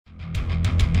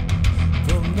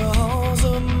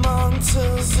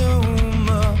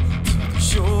Montezuma to the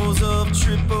shores of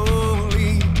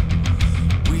Tripoli.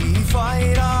 We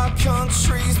fight our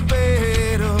country's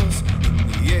battles in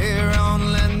the air,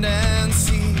 on land and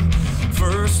sea.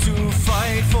 First to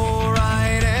fight for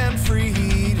right and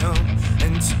freedom,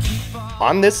 and to keep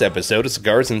On this episode of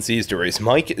Cigars and Sea Stories,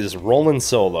 Mike is rolling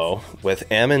solo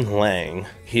with Ammon Lang.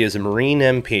 He is a Marine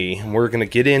MP, and we're going to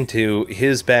get into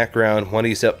his background, what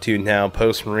he's up to now,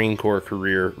 post-Marine Corps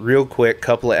career. Real quick,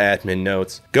 couple of admin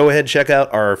notes. Go ahead, check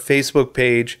out our Facebook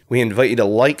page. We invite you to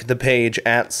like the page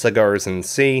at Cigars and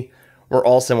Sea. We're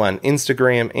also on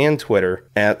Instagram and Twitter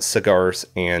at Cigars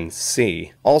and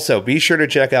Sea. Also, be sure to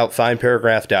check out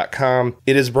 5paragraph.com.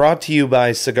 It is brought to you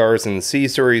by Cigars and Sea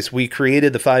Stories. We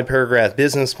created the 5-paragraph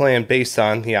business plan based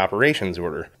on the operations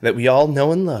order that we all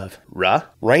know and love.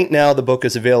 Right now, the book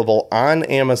is available on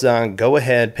Amazon. Go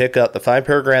ahead, pick up the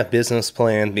 5-paragraph business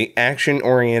plan, the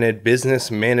action-oriented business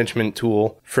management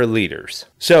tool for leaders.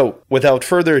 So, without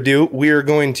further ado, we are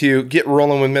going to get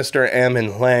rolling with Mr.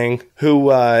 Ammon Lang,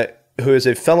 who is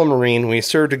a fellow Marine. We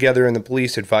served together in the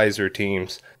police advisor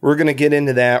teams. We're going to get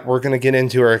into that. We're going to get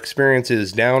into our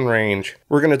experiences downrange.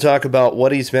 We're going to talk about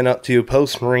what he's been up to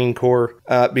post-Marine Corps,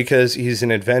 because he's an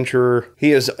adventurer.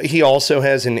 He also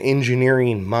has an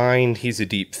engineering mind. He's a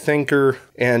deep thinker,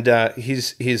 and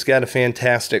he's got a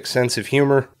fantastic sense of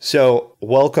humor. So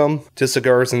welcome to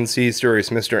Cigars and Sea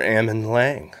Stories, Mr. Ammon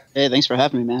Lang. Hey, thanks for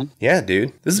having me, man. Yeah,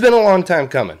 dude. This has been a long time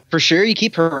coming. For sure, you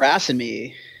keep harassing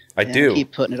me. I do.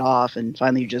 Keep putting it off, and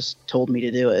finally you just told me to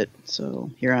do it,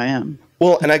 so here I am.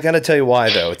 Well, and I got to tell you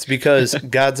why, though. It's because,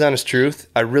 God's honest truth,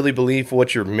 I really believe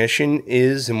what your mission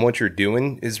is and what you're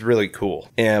doing is really cool,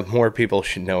 and more people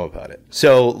should know about it.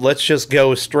 So let's just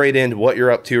go straight into what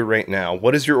you're up to right now.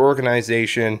 What is your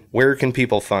organization? Where can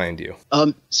people find you?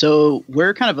 So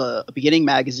we're kind of a beginning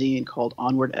magazine called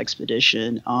Onward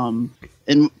Expedition.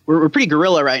 And we're pretty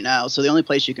guerrilla right now, so the only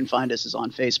place you can find us is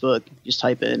on Facebook. Just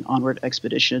type in Onward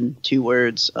Expedition, 2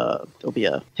 words. There'll be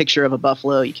a picture of a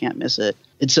buffalo. You can't miss it.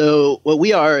 And so what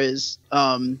we are is,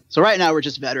 so right now we're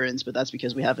just veterans, but that's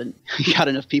because we haven't got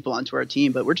enough people onto our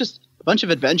team. But we're just a bunch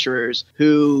of adventurers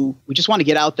who we just want to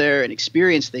get out there and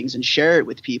experience things and share it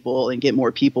with people and get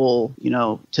more people,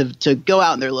 to go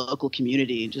out in their local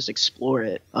community and just explore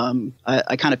it.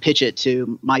 I kind of pitch it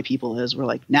to my people as we're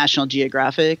like National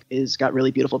Geographic is got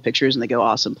really beautiful pictures and they go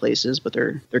awesome places, but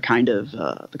they're kind of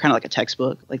like a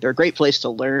textbook. Like they're a great place to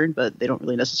learn, but they don't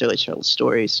really necessarily tell a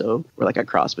story. So we're like a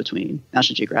cross between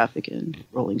National Geographic and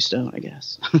Rolling Stone, I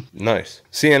guess. Nice.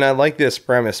 See, and I like this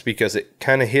premise because it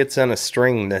kind of hits on a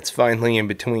string that's finally in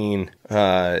between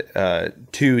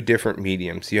 2 different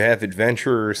mediums. You have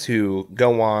adventurers who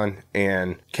go on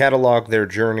and catalog their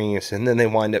journeys, and then they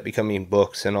wind up becoming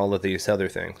books and all of these other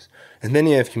things. And then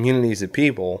you have communities of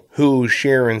people who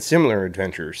share in similar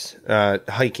adventures,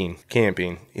 hiking,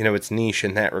 camping. It's niche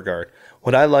in that regard.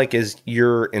 What I like is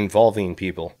you're involving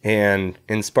people and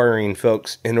inspiring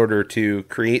folks in order to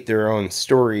create their own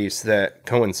stories that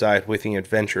coincide with the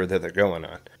adventure that they're going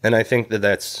on. And I think that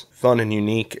that's fun and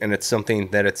unique, and it's something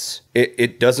that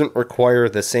it doesn't require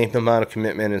the same amount of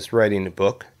commitment as writing a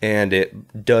book, and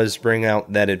it does bring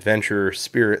out that adventure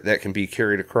spirit that can be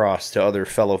carried across to other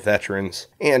fellow veterans.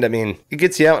 And I mean, it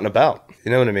gets you out and about.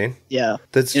 You know what I mean? Yeah.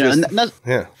 That's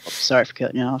yeah. Sorry for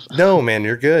cutting you off. No, man,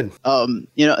 you're good. And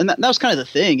that was kind of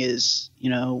the thing is,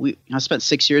 I spent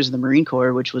 6 years in the Marine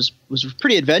Corps, which was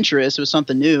pretty adventurous. It was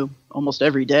something new almost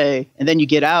every day. And then you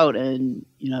get out and,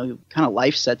 kind of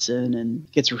life sets in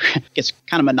and gets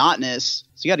kind of monotonous.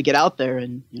 So you got to get out there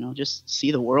and, just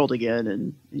see the world again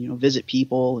and, visit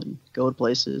people and go to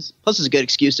places. Plus, it's a good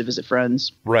excuse to visit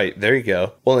friends. Right. There you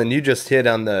go. Well, and you just hit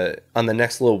on the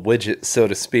next little widget, so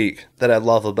to speak, that I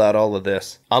love about all of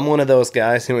this. I'm one of those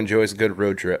guys who enjoys a good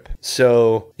road trip.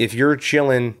 So if you're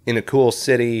chilling in a cool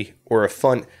city or a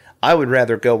fun... I would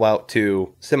rather go out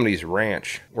to somebody's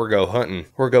ranch or go hunting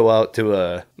or go out to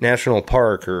a national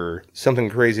park or something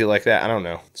crazy like that. I don't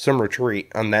know. Some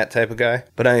retreat. I'm that type of guy.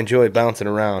 But I enjoy bouncing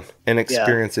around and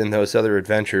experiencing those other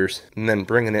adventures and then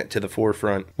bringing it to the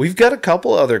forefront. We've got a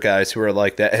couple other guys who are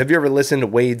like that. Have you ever listened to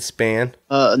Wade Spann?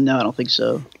 No, I don't think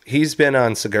so. He's been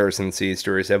on Cigars and Sea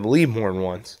Stories, I believe, more than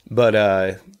once. But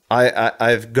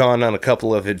I've gone on a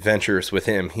couple of adventures with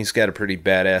him. He's got a pretty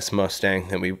badass Mustang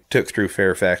that we took through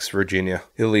Fairfax, Virginia,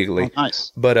 illegally. Oh,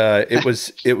 nice. But it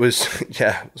was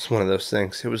one of those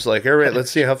things. It was like, all right,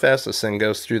 let's see how fast this thing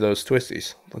goes through those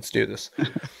twisties. Let's do this.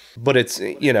 But it's,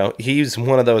 he's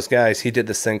one of those guys. He did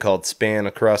this thing called Span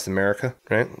Across America,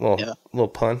 right? Little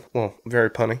pun. Well, very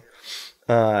punny.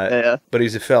 But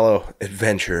he's a fellow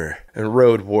adventurer and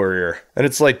road warrior. And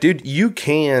it's like, dude, you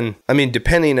can,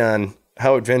 depending on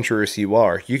how adventurous you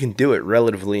are, you can do it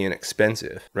relatively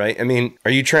inexpensive, right? I mean,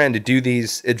 are you trying to do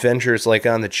these adventures like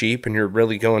on the cheap and you're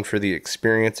really going for the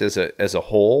experience as a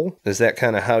whole? Is that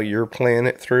kind of how you're playing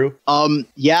it through?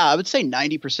 Yeah, I would say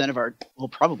 90% of our, well,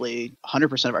 probably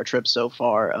 100% of our trips so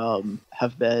far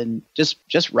have been just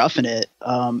roughing it.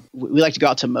 We like to go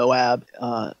out to Moab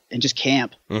and just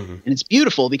camp. Mm-hmm. And it's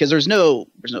beautiful because there's no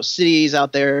cities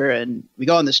out there, and we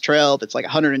go on this trail that's like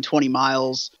 120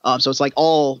 miles. So it's like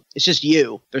it's just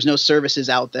you. There's no services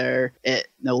out there,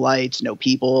 no lights, no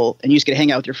people, and you just get to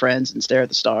hang out with your friends and stare at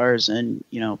the stars and,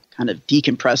 kind of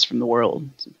decompress from the world.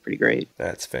 It's pretty great.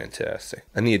 That's fantastic.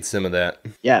 I need some of that.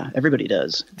 Yeah, everybody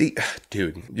does.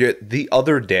 The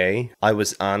other day, I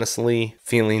was honestly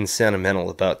feeling sentimental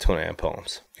about 29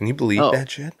 Palms. Can you believe that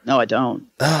shit? No, I don't.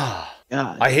 Ah.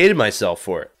 God. I hated myself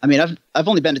for it. I mean, I've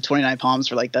only been to 29 Palms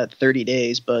for like that 30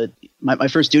 days, but my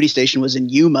first duty station was in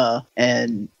Yuma,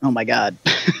 and oh my God.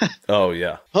 Oh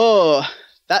yeah. Oh,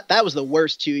 that was the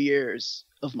worst 2 years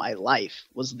of my life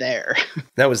was there.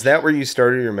 Now, was that where you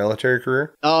started your military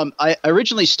career? I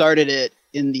originally started it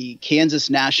in the Kansas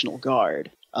National Guard.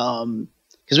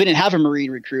 Because we didn't have a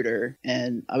Marine recruiter,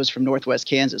 and I was from Northwest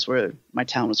Kansas, where my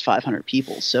town was 500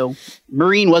 people. So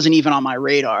Marine wasn't even on my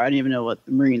radar. I didn't even know what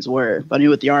the Marines were, but I knew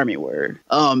what the Army were.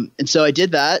 And so I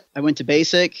did that. I went to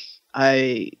basic.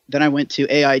 Then I went to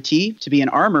AIT to be an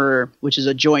armorer, which is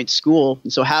a joint school.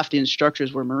 And so half the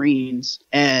instructors were Marines.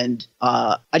 And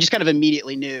I just kind of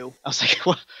immediately knew. I was like,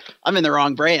 well, I'm in the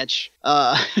wrong branch.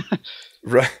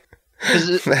 Right.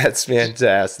 That's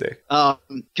fantastic.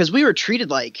 Because we were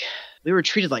treated like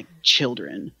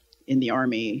children in the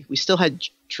Army. We still had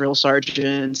drill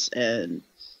sergeants, and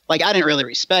like, I didn't really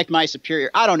respect my superior.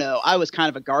 I don't know. I was kind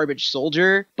of a garbage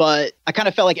soldier, but I kind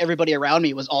of felt like everybody around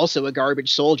me was also a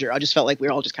garbage soldier. I just felt like we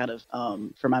were all just kind of,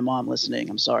 for my mom listening,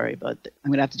 I'm sorry, but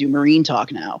I'm going to have to do Marine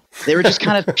talk now. They were just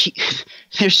kind of,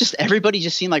 there's just, everybody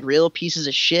just seemed like real pieces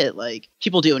of shit. Like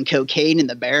people doing cocaine in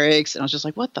the barracks. And I was just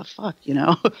like, what the fuck,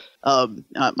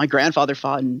 my grandfather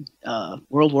fought in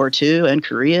World War II and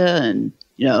Korea, and,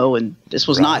 and this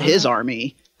was not his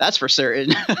army. That's for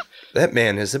certain. That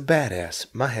man is a badass.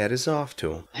 My hat is off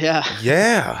to him. Yeah.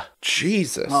 Yeah.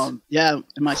 Jesus. Yeah.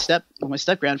 And my step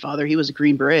grandfather, he was a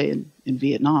Green Beret in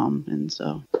Vietnam. And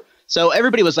so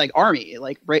everybody was like Army,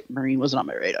 like Marine wasn't on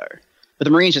my radar. But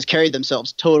the Marines just carried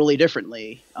themselves totally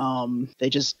differently. They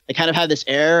kind of had this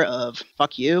air of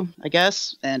fuck you, I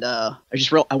guess. And I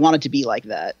wanted to be like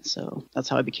that. So that's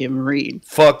how I became a Marine.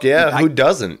 Fuck yeah. Who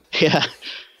doesn't? Yeah.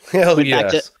 Hell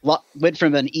yes. Went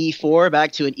from an E4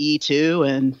 back to an E2,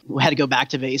 and we had to go back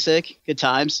to basic. Good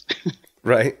times.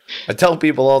 Right. I tell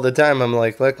people all the time, I'm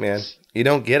like, look, man, you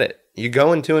don't get it. You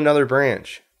go into another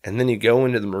branch, and then you go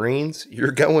into the Marines,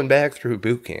 you're going back through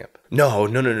boot camp. No.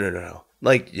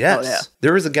 Like, yes. Oh, yeah.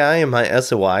 There was a guy in my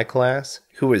SOI class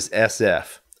who was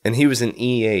SF, and he was an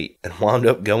E8 and wound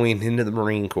up going into the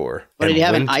Marine Corps. What, did he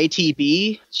have an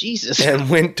ITB? Jesus. And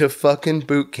went to fucking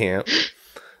boot camp.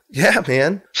 Yeah,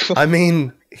 man. I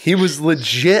mean, he was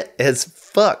legit as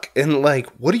fuck. And like,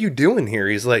 what are you doing here?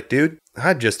 He's like, dude,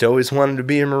 I just always wanted to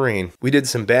be a Marine. We did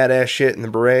some badass shit in the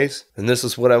berets, and this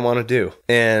is what I want to do.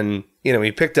 And,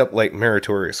 he picked up like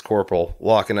meritorious corporal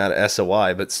walking out of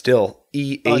SOI, but still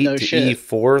E8 to shit.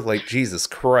 E4. Like, Jesus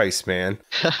Christ, man.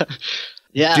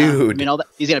 Yeah. Dude. I mean,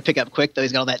 he's going to pick up quick, though.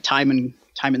 He's got all that time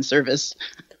in service.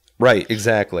 Right,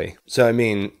 exactly. So, I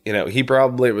mean, he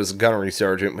probably was a gunnery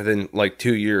sergeant within like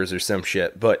 2 years or some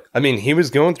shit. But, I mean, he was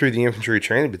going through the infantry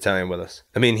training battalion with us.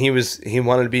 I mean, he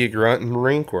wanted to be a grunt in the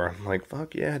Marine Corps. I'm like,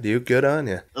 fuck yeah, dude, good on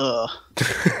you. Ugh.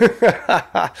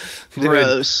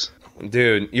 Gross.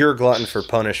 Dude, you're a glutton for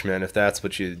punishment if that's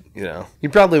what you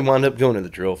probably wound up going to the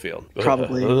drill field.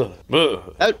 Probably.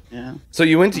 Yeah. So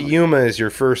you went to Yuma as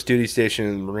your first duty station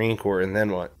in the Marine Corps, and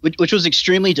then what? Which was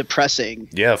extremely depressing.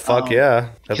 Yeah, fuck yeah.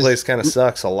 That place kind of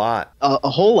sucks a lot. A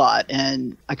whole lot.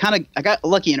 And I got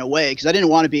lucky in a way because I didn't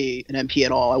want to be an MP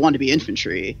at all. I wanted to be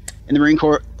infantry in the Marine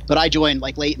Corps. But I joined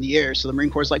like late in the year, so the Marine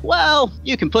Corps is like, well,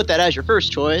 you can put that as your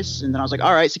first choice. And then I was like,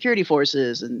 all right, security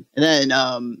forces. And then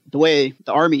the way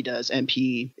the Army does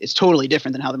MP is totally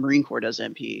different than how the Marine Corps does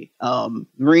MP. The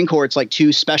Marine Corps, it's like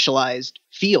two specialized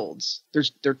fields.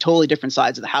 They're totally different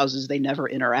sides of the houses. They never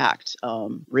interact,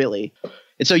 really.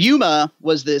 And so Yuma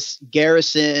was this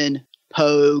garrison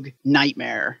pogue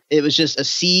nightmare. It was just a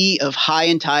sea of high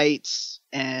and tights,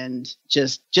 and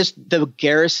just the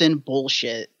garrison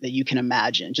bullshit that you can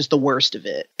imagine, just the worst of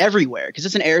it everywhere, because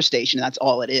it's an air station and that's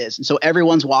all it is. And so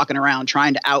everyone's walking around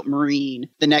trying to out Marine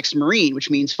the next Marine, which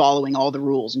means following all the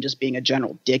rules and just being a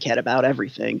general dickhead about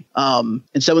everything. And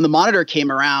so when the monitor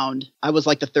came around, I was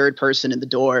like the third person in the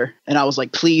door, and I was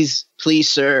like, please,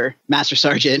 sir, Master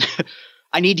Sergeant,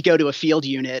 I need to go to a field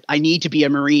unit. I need to be a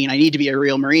Marine. I need to be a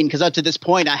real Marine. Because up to this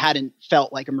point, I hadn't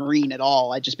felt like a Marine at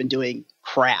all. I'd just been doing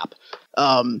crap.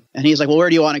 And he's like, well, where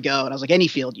do you want to go? And I was like, any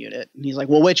field unit. And he's like,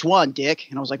 well, which one, Dick?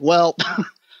 And I was like, well,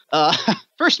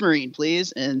 first Marine,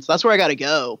 please. And so that's where I got to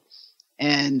go.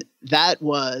 And that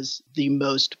was the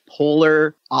most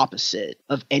polar opposite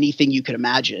of anything you could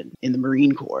imagine in the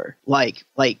Marine Corps. Like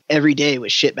every day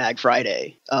was shitbag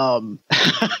Friday.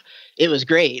 It was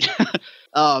great.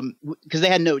 Because they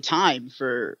had no time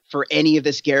for any of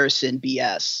this garrison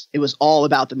BS. It was all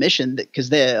about the mission, because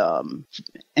the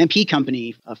MP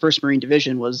company, 1st Marine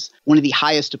Division, was one of the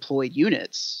highest deployed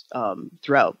units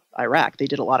throughout Iraq. They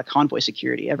did a lot of convoy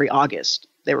security. Every August,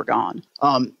 they were gone.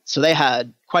 So they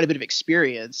had quite a bit of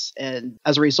experience. And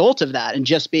as a result of that, and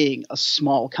just being a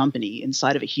small company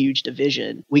inside of a huge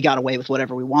division, we got away with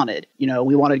whatever we wanted. You know,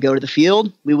 we wanted to go to the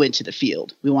field, we went to the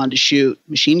field. We wanted to shoot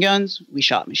machine guns, we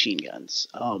shot machine guns.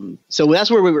 So that's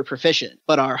where we were proficient.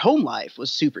 But our home life was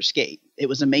super skate. It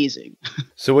was amazing.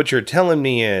 So what you're telling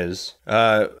me is,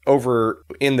 over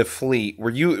in the fleet, were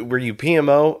you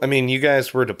PMO? I mean, you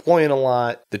guys were deploying a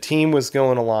lot. The team was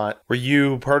going a lot. Were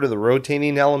you part of the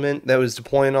rotating element that was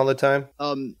deploying all the time?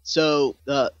 So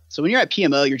when you're at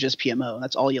PMO, you're just PMO.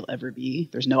 That's all you'll ever be.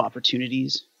 There's no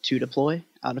opportunities to deploy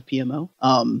out of PMO,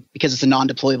 because it's a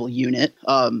non-deployable unit.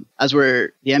 As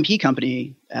where the MP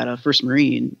company at a 1st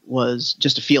Marine was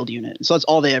just a field unit. And so that's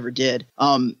all they ever did.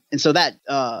 And so that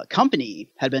company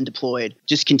had been deployed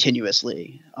just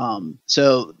continuously.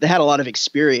 So they had a lot of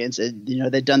experience, and, you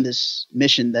know, they'd done this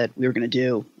mission that we were going to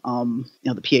do,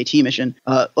 the PAT mission.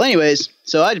 Well, anyways,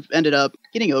 so I ended up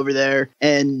getting over there,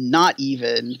 and not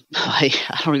even I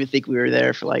don't even think we were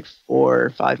there for like 4 or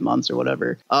 5 months or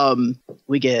whatever.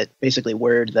 We get basically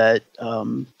word that I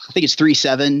think it's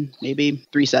 3-7, maybe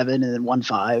 3-7, and then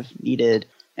 1-5 needed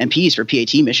MPs for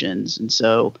PAT missions. And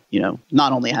so, you know,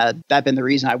 not only had that been the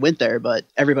reason I went there, but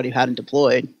everybody who hadn't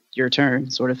deployed, your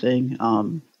turn, sort of thing.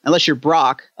 Unless you're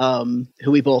Brock,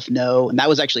 who we both know, and that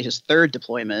was actually his 3rd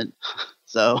deployment.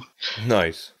 So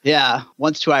nice. Yeah,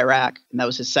 once to Iraq, and that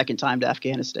was his 2nd time to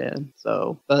Afghanistan.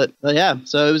 So, but yeah,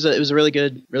 so it was a really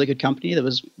good company that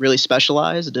was really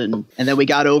specialized, and then we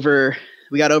got over to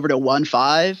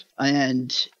 1-5,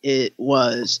 and it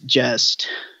was just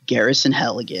garrison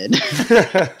hell again.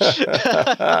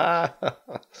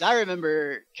 I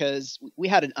remember, because we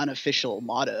had an unofficial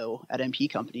motto at MP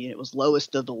company, and it was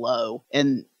lowest of the low.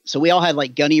 And so we all had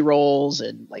like gunny rolls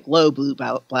and like low blue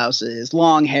blouses,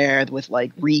 long hair with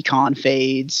like recon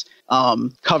fades,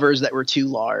 covers that were too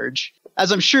large.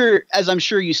 As I'm sure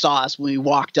you saw us when we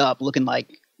walked up looking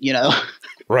like, you know.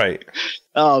 Right.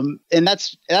 And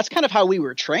that's kind of how we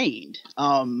were trained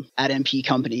at MP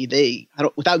company.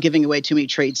 Without giving away too many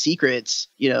trade secrets,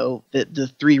 you know,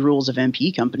 the 3 rules of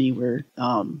MP company were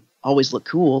always look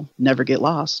cool, never get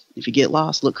lost. If you get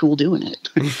lost, look cool doing it.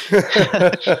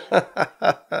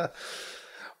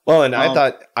 Well, and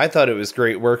I thought it was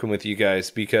great working with you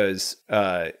guys because,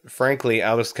 frankly,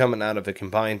 I was coming out of a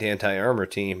combined anti-armor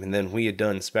team, and then we had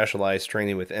done specialized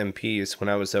training with MPs when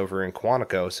I was over in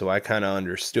Quantico, so I kind of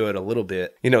understood a little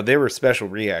bit. You know, they were a special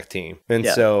react team, and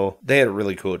so they had a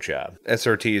really cool job.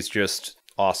 SRT is just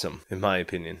awesome, in my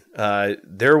opinion.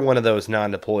 They're one of those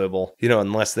non-deployable, you know,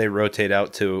 unless they rotate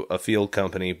out to a field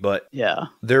company, but yeah,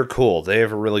 they're cool. They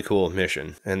have a really cool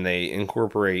mission, and they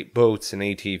incorporate boats and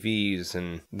ATVs,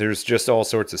 and there's just all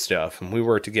sorts of stuff. And we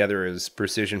work together as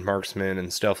precision marksmen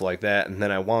and stuff like that. And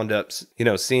then I wound up, you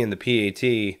know, seeing the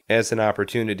PAT as an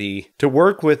opportunity to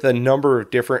work with a number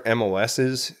of different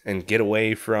MOSs and get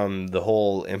away from the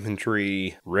whole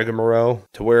infantry rigmarole,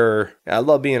 to where I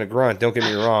love being a grunt, don't get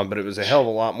me wrong, but it was a hell of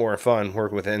a lot more fun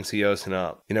working with NCOs and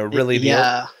up. You know, really,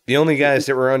 the only guys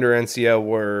that were under NCO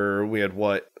we had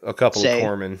a couple of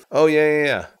corpsmen. Oh,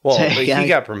 yeah. Well, he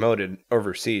got promoted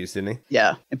overseas, didn't he?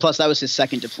 Yeah. And plus, that was his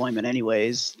 2nd deployment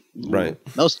anyways. Right.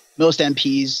 Most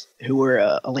MPs who were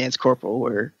a lance corporal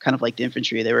were kind of like the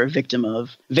infantry. They were a victim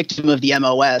of the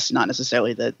MOS, not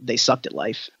necessarily that they sucked at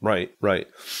life. Right.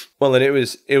 Well, and it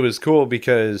was cool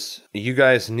because you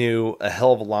guys knew a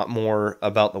hell of a lot more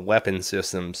about the weapon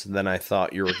systems than I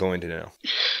thought you were going to know.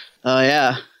 Oh,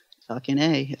 yeah. Fucking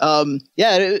A.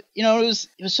 Yeah, it was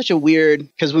such a weird,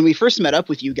 because when we first met up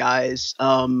with you guys,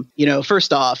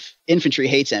 first off, infantry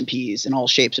hates MPs in all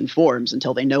shapes and forms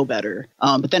until they know better.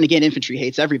 But then again, infantry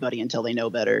hates everybody until they know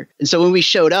better. And so when we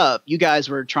showed up, you guys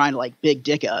were trying to like big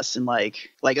dick us and like,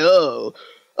 your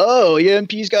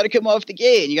MP's got to come off the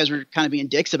gate. And you guys were kind of being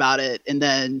dicks about it. And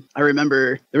then I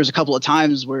remember there was a couple of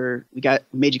times where we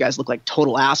made you guys look like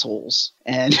total assholes,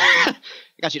 and I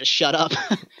got you to shut up.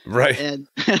 Right. And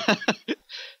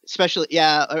especially,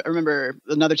 I remember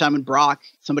another time when Brock,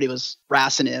 somebody was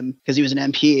harassing him because he was an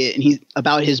MP and he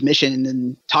about his mission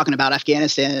and talking about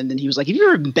Afghanistan. And he was like, have you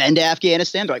ever been to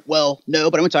Afghanistan? They're like, well, no,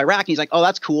 but I went to Iraq. And he's like, oh,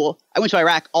 that's cool. I went to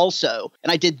Iraq also.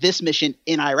 And I did this mission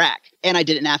in Iraq. And I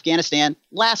did it in Afghanistan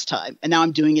last time. And now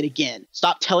I'm doing it again.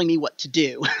 Stop telling me what to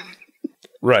do.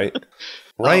 Right.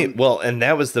 Right. Well, and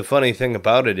that was the funny thing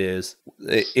about it is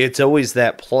it's always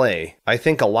that play. I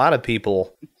think a lot of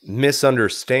people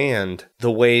misunderstand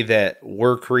the way that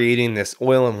we're creating this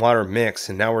oil and water mix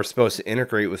and now we're supposed to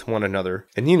integrate with one another.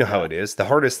 And you know how it is. The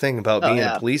hardest thing about being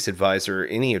a police advisor,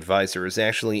 any advisor, is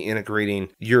actually integrating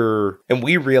and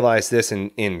we realized this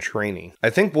in training.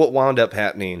 I think what wound up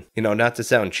happening, not to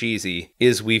sound cheesy,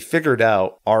 is we figured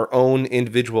out our own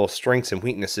individual strengths and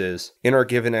weaknesses in our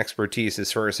given expertise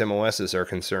as far as MOSs are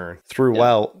concerned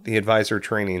throughout the advisor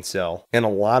training cell. And a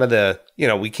lot of the,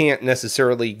 we can't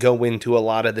necessarily go into a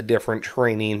lot of the different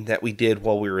training that we did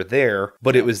while we were there,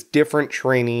 but it was different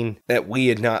training that we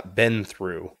had not been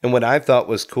through. And what I thought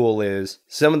was cool is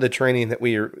some of the training that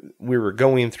we were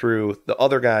going through, the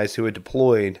other guys who had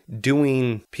deployed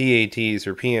doing PATs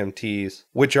or PMTs,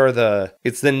 which are the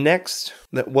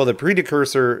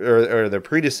precursor or the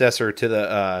predecessor to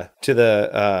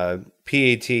the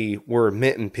PAT were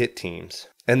MIT and PIT teams.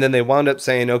 And then they wound up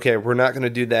saying, okay, we're not going to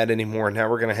do that anymore. Now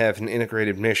we're going to have an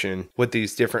integrated mission with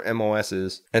these different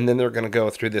MOSs. And then they're going to go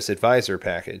through this advisor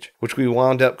package, which we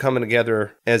wound up coming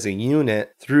together as a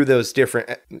unit through those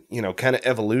different, kind of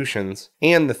evolutions.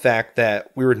 And the fact that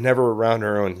we were never around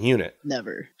our own unit.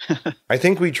 Never. I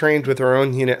think we trained with our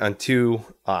own unit on 2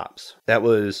 ops. That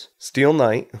was Steel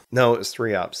Knight. No, it was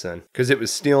 3 ops then. Because it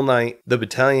was Steel Knight, the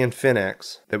battalion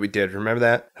Finex that we did. Remember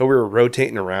that? How we were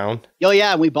rotating around? Oh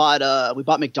yeah, we bought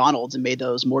McDonald's and made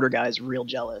those mortar guys real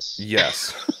jealous.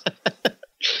 Yes.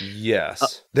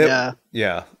 Yes.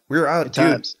 Yeah. We were out,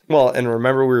 dude. Well, and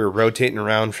remember we were rotating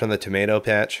around from the tomato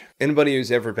patch? Anybody who's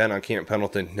ever been on Camp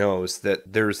Pendleton knows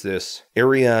that there's this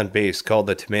area on base called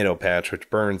the tomato patch, which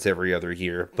burns every other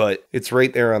year, but it's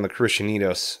right there on the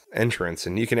Christianitos entrance,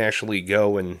 and you can actually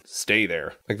go and stay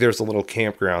there. Like, there's a little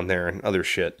campground there and other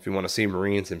shit if you want to see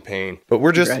Marines in pain. But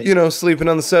we're just, sleeping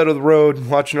on the side of the road,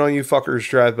 watching all you fuckers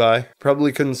drive by.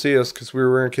 Probably couldn't see us because we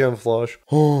were wearing camouflage.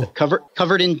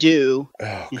 Covered in dew.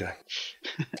 Oh, God.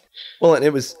 Well, and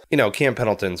it was, Camp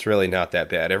Pendleton's really not that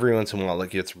bad. Every once in a while, it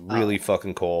gets really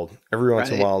fucking cold. Every once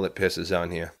in a while, it pisses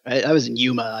on you. Right. I was in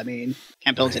Yuma. I mean,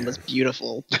 Camp Pendleton was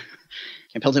beautiful. Camp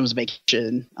Pendleton was a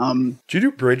vacation. Did you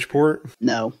do Bridgeport?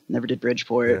 No, never did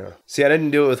Bridgeport. Yeah. See, I didn't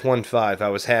do it with 1.5. I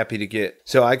was happy to get...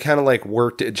 So I kind of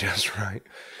worked it just right.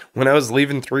 When I was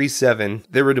leaving 3-7,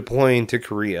 they were deploying to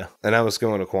Korea, and I was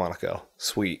going to Quantico.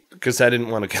 Sweet. Because I didn't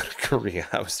want to go to Korea.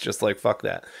 I was just like, fuck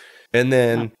that. And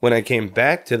then when I came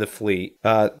back to the fleet,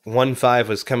 1.5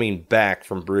 was coming back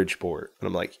from Bridgeport. And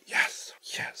I'm like, yes.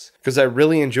 Because I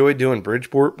really enjoyed doing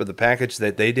Bridgeport, but the package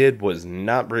that they did was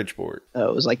not Bridgeport. Oh,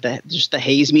 it was like just the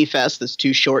Haze Me Fest that's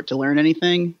too short to learn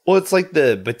anything? Well, it's like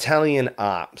the battalion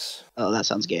ops. Oh, that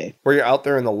sounds gay. Where you're out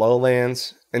there in the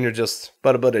lowlands and you're just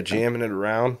butta jamming it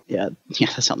around. Yeah,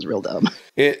 that sounds real dumb.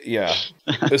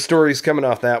 The stories coming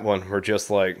off that one were just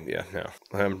like, no.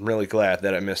 I'm really glad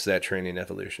that I missed that training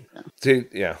evolution.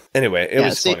 Anyway, it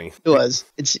was funny. It was.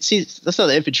 That's how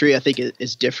the infantry, I think,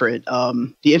 is different.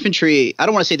 The infantry, I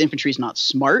don't want to say the infantry is not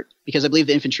smart, because I believe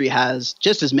the infantry has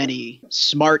just as many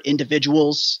smart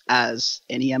individuals as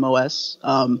any MOS.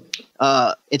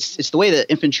 It's the way that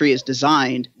infantry is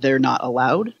designed. They're not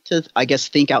allowed to, I guess,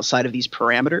 think outside of these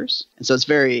parameters. And so it's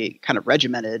very kind of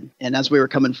regimented. And as we were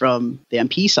coming from the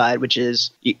MP side, which is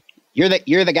you're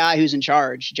the guy who's in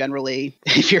charge generally.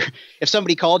 If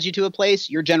somebody called you to a place,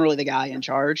 you're generally the guy in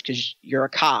charge because you're a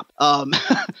cop.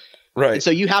 Right. And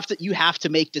so you have to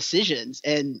make decisions,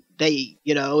 and they,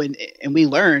 and we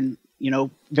learn,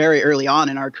 very early on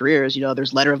in our careers,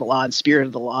 there's letter of the law and spirit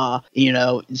of the law,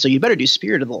 so you better do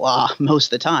spirit of the law most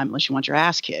of the time, unless you want your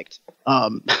ass kicked.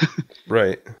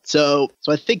 Right. So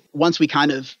I think once we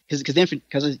kind of,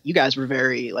 because you guys were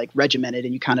very like regimented,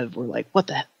 and you kind of were like, what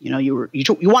the,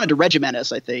 you wanted to regiment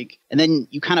us, I think, and then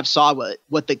you kind of saw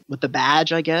what the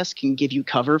badge, I guess, can give you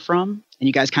cover from, and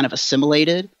you guys kind of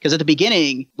assimilated. Because at the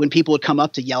beginning, when people would come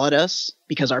up to yell at us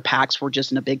because our packs were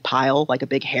just in a big pile, like a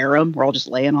big harem, we're all just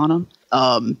laying on them.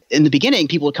 In the beginning,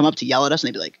 people would come up to yell at us, and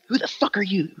they'd be like, "Who the fuck are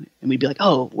you?" And we'd be like,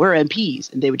 "Oh, we're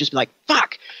MPs," and they would just be like,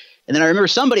 "Fuck." And then I remember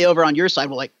somebody over on your side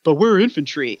were like, "But we're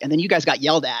infantry." And then you guys got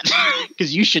yelled at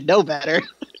because you should know better.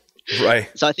 Right.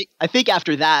 So I think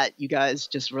after that, you guys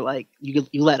just were like, you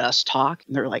let us talk.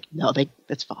 And they're like, "No,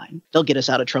 that's fine. They'll get us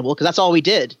out of trouble." Because that's all we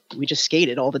did. We just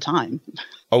skated all the time.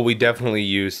 Oh, we definitely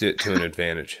used it to an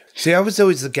advantage. See, I was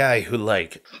always the guy who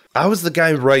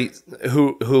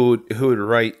would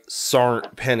write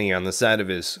Sarnt Penny on the side of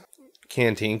his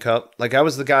canteen cup. Like, I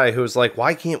was the guy who was like,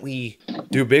 why can't we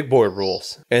do big boy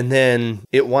rules? And then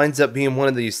it winds up being one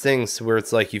of these things where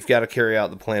it's like, you've got to carry out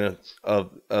the plan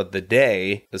of the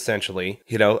day, essentially.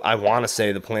 I want to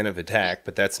say the plan of attack,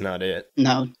 but that's not it.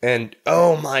 No. And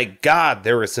oh my God,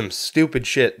 there was some stupid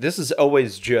shit. This is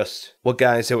always just what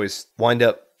guys always wind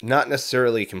up not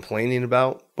necessarily complaining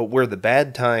about, but where the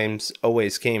bad times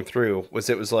always came through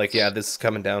it was like, yeah, this is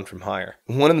coming down from higher.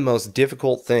 One of the most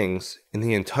difficult things in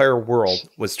the entire world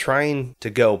was trying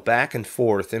to go back and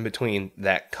forth in between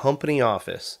that company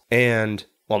office and,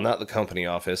 well, not the company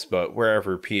office, but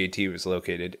wherever PAT was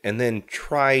located, and then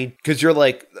because you're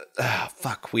like,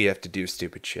 fuck, we have to do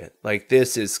stupid shit. Like,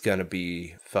 this is gonna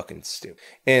be fucking stupid.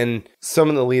 And some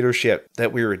of the leadership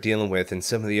that we were dealing with and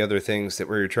some of the other things that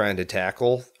we were trying to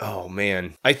tackle, oh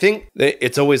man. I think that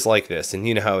it's always like this, and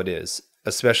you know how it is.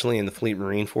 Especially in the Fleet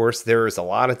Marine Force, there is a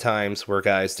lot of times where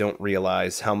guys don't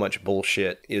realize how much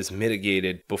bullshit is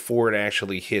mitigated before it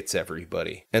actually hits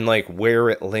everybody. And like where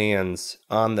it lands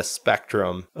on the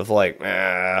spectrum of like,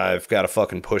 I've got to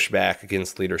fucking push back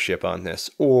against leadership on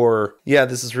this. Or, yeah,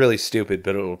 this is really stupid,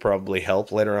 but it will probably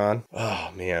help later on.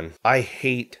 Oh man,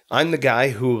 I'm the guy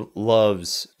who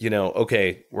loves,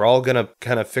 okay, we're all going to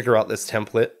kind of figure out this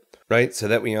template, right? So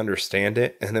that we understand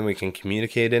it, and then we can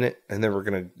communicate in it, and then we're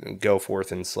going to go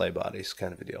forth and slay bodies,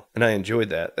 kind of a deal. And I enjoyed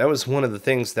that. That was one of the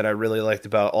things that I really liked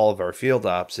about all of our field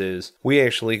ops is we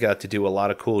actually got to do a lot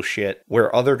of cool shit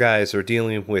where other guys are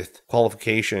dealing with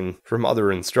qualification from other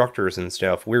instructors and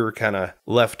stuff. We were kind of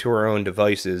left to our own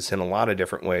devices in a lot of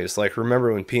different ways. Like,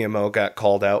 remember when PMO got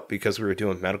called out because we were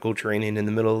doing medical training in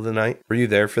the middle of the night? Were you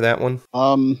there for that one?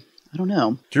 I don't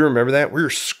know. Do you remember that? We were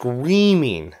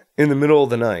screaming in the middle of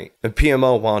the night, and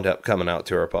PMO wound up coming out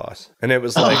to our boss. And it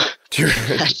was like...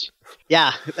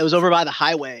 Yeah, that was over by the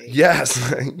highway. Yes,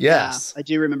 yes. Yeah, I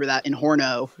do remember that in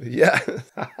Horno. Yeah.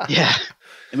 Yeah.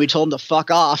 And we told him to fuck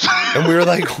off. And we were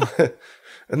like...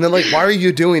 And then like, why are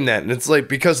you doing that? And it's like,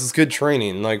 because it's good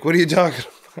training. Like, what are you talking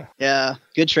about? Yeah,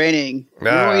 good training.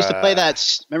 Remember when we used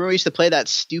to play that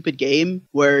stupid game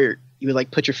where you would like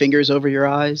put your fingers over your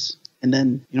eyes, and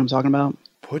then, you know what I'm talking about?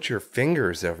 Put your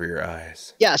fingers over your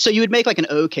eyes. Yeah, so you would make like an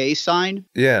OK sign.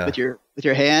 Yeah. With your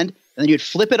hand, and then you'd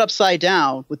flip it upside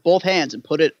down with both hands and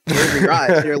put it over your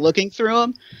eyes. So you're looking through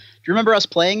them. Do you remember us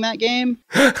playing that game?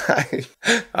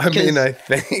 I mean, I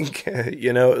think,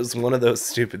 it was one of those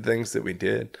stupid things that we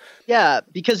did. Yeah,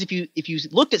 because if you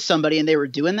looked at somebody and they were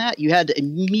doing that, you had to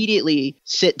immediately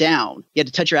sit down. You had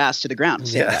to touch your ass to the ground and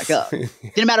stand back up.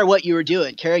 Didn't matter what you were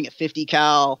doing. Carrying a 50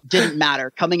 cal didn't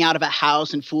matter. Coming out of a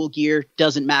house in full gear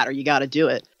doesn't matter. You got to do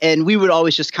it. And we would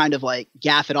always just kind of like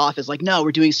gaff it off as like, no,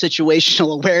 we're doing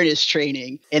situational awareness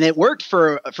training. And it worked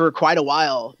for quite a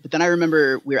while. But then I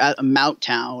remember we were at a Mount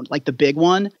Town, like the big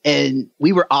one, and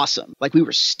we were awesome. Like, we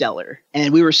were stellar.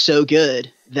 And we were so good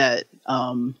that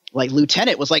like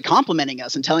Lieutenant was like complimenting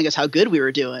us and telling us how good we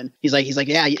were doing. He's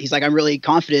like, I'm really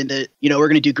confident that, we're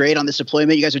going to do great on this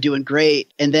deployment. You guys are doing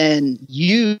great. And then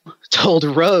you told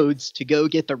Rhodes to go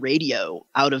get the radio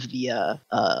out of the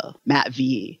Mat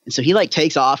V. And so he like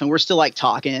takes off, and we're still like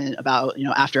talking about,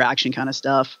 after action kind of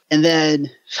stuff. And then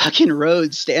fucking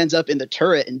Rhodes stands up in the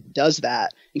turret and does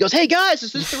that. He goes, "Hey guys,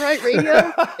 is this the right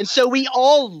radio?" And so we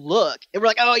all look, and we're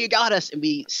like, "Oh, you got us." And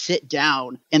we sit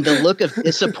down, and the look of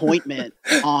disappointment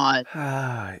on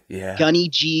Gunny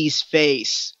G's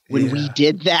face when we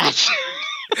did that.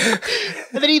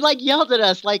 And then he like yelled at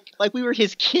us like we were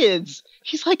his kids.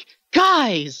 He's like,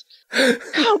 "Guys,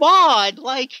 come on,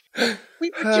 like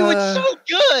we were doing so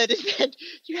good, and then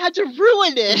you had to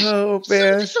ruin it." Oh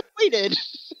man, so disappointed.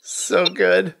 So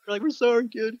good. We're like, "We're sorry,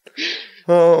 kid."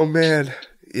 Oh man.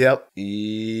 Yep.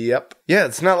 Yeah,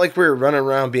 it's not like we were running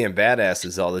around being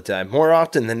badasses all the time. More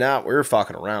often than not, we were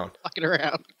fucking around. Fucking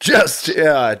around.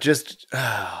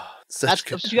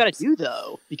 That's what you got to do,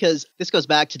 though, because this goes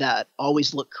back to that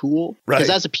always look cool. Right.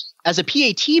 Because as a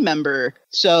PAT member,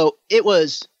 so it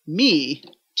was me,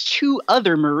 2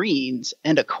 other Marines,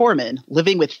 and a corpsman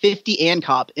living with 50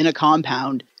 ANCOP in a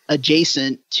compound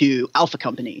adjacent to Alpha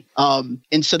Company.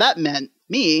 And so that meant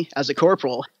me, as a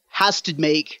corporal, has to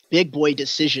make big boy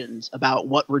decisions about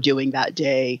what we're doing that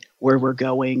day, where we're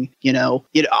going.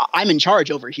 I'm in charge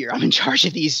over here. I'm in charge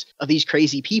of these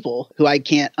crazy people who I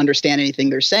can't understand anything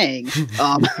they're saying.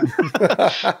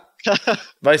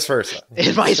 Vice versa.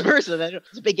 And vice versa.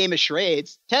 It's a big game of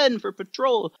charades. 10 for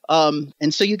patrol.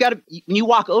 And so when you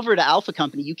walk over to Alpha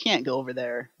Company, you can't go over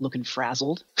there looking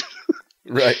frazzled.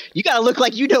 Right. You got to look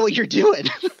like you know what you're doing.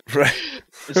 Right.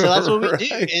 So that's what we Right.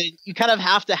 do. And you kind of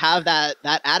have to have that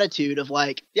attitude of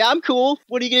like, yeah, I'm cool.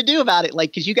 What are you going to do about it?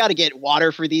 Like, because you got to get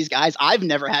water for these guys. I've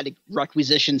never had to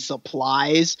requisition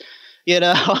supplies.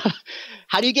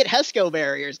 How do you get Hesco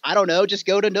barriers? I don't know. Just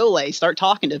go to Nole. Start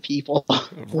talking to people.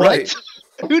 Right.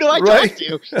 Who do I Right.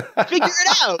 talk to? Figure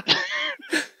it out.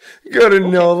 Go to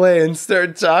Nole and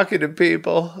start talking to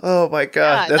people. Oh my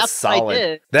God, Yeah, that's what I solid.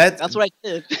 did. That's what I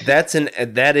did.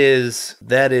 that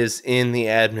is in the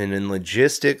admin and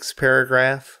logistics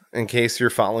paragraph. In case you're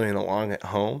following along at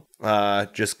home,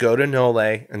 just go to Nole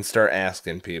and start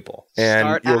asking people,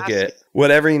 and you'll get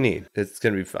whatever you need. It's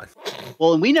gonna be fun.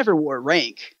 Well, and we never wore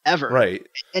rank ever. Right.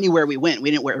 Anywhere we went,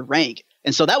 we didn't wear rank.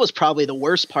 And so that was probably the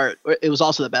worst part. It was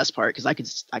also the best part because I could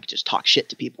just talk shit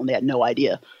to people and they had no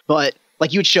idea. But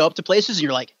like you would show up to places and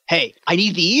you're like, hey, I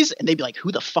need these. And they'd be like,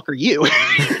 who the fuck are you?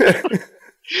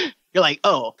 You're like,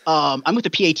 oh, I'm with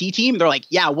the PAT team. They're like,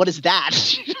 yeah, what is that?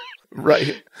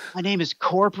 Right. My name is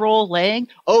Corporal Lang.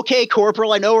 Okay,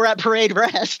 Corporal, I know we're at Parade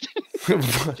Rest.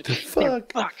 What the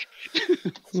fuck? Fuck.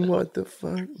 What the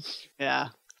fuck? Yeah.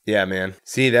 Yeah, man.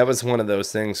 See, that was one of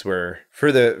those things where,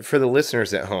 for the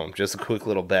listeners at home, just a quick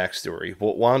little backstory.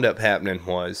 What wound up happening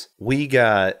was we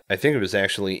got, I think it was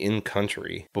actually in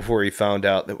country before he found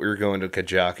out that we were going to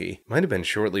Kajaki. Might have been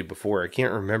shortly before. I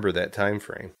can't remember that time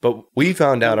frame. But we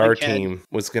found out our team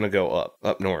was going to go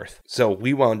up north. So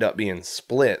we wound up being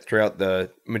split throughout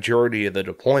the majority of the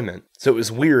deployment. So it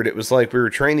was weird. It was like we were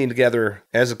training together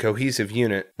as a cohesive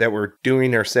unit that were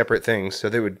doing our separate things. So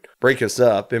they would break us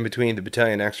up in between the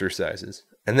battalion exercises.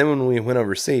 And then when we went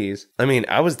overseas, I mean,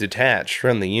 I was detached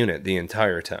from the unit the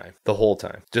entire time, the whole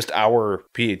time. Just our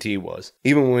PAT was.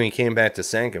 Even when we came back to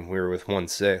Sangin, we were with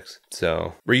 1-6.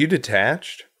 So were you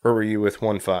detached? Or were you with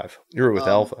 1-5? You were with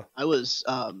Alpha. I was,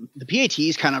 the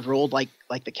PATs kind of rolled like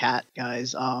the cat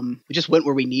guys. We just went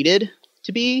where we needed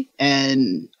to be.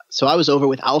 And so I was over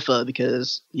with Alpha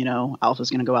because, Alpha's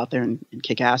going to go out there and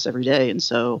kick ass every day. And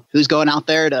so who's going out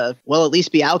there to, well, at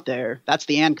least be out there? That's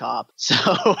the ANCOP.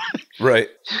 So, Right.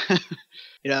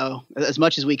 As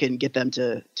much as we can get them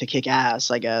to kick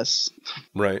ass, I guess.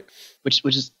 Right. Which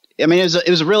is, I mean, it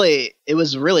was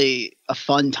really a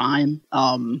fun time.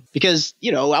 Because,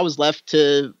 I was left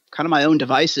to kind of my own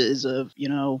devices of,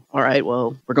 all right,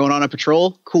 well, we're going on a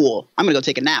patrol. Cool. I'm going to go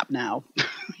take a nap now.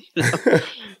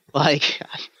 Like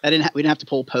we didn't have to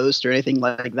pull post or anything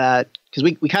like that because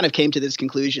we kind of came to this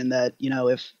conclusion that,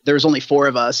 if there was only 4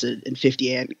 of us and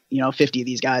 50 and 50 of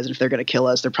these guys, and if they're going to kill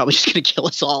us, they're probably just going to kill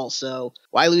us all. So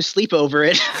why lose sleep over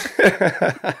it?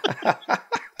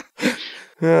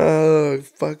 Oh,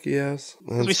 fuck yes.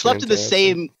 We slept in the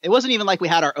same. It wasn't even like we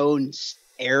had our own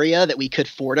area that we could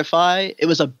fortify. It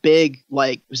was a big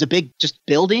just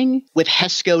building with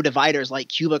Hesco dividers like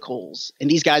cubicles, and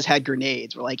these guys had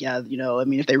grenades. We're like, yeah, I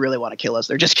mean, if they really want to kill us,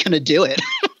 they're just gonna do it.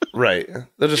 Right.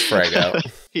 They'll just frag out.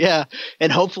 Yeah.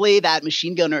 And hopefully that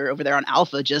machine gunner over there on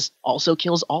Alpha just also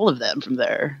kills all of them from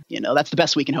there. That's the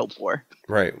best we can hope for.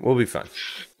 Right. We'll be fine.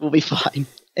 We'll be fine.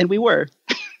 And we were.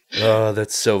 Oh,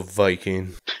 that's so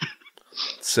Viking.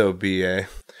 So BA.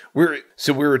 We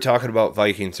were talking about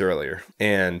Vikings earlier,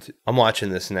 and I'm watching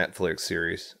this Netflix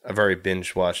series. I've already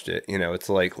binge watched it. It's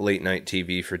like late night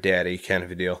TV for daddy kind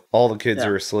of a deal. All the kids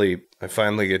are asleep. I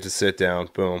finally get to sit down.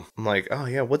 Boom. I'm like, oh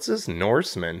yeah, what's this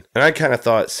Norseman? And I kind of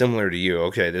thought similar to you.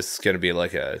 Okay, this is going to be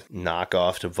like a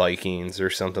knockoff to Vikings or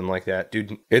something like that.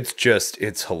 Dude,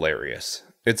 it's hilarious.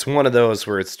 It's one of those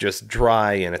where it's just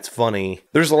dry and it's funny.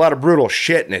 There's a lot of brutal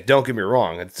shit in it. Don't get me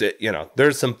wrong.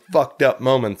 There's some fucked up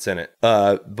moments in it.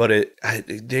 But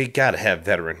they gotta have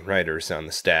veteran writers on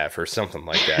the staff or something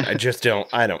like that.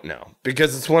 I don't know.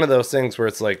 Because it's one of those things where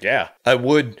it's like, yeah, I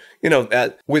would,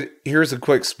 here's a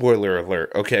quick spoiler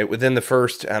alert. Okay, within the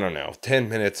first, 10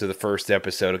 minutes of the first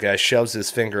episode, a guy shoves his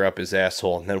finger up his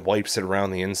asshole and then wipes it around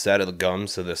the inside of the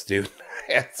gums of this dude.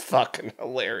 It's fucking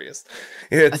hilarious.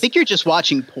 I think you're just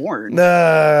watching porn.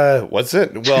 What's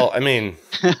it? Well, I mean,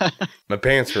 my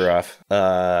pants were off,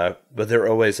 but they're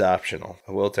always optional.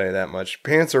 I will tell you that much.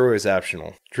 Pants are always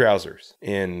optional. Trousers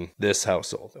in this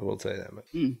household. I will tell you that much.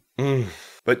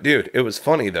 But dude, it was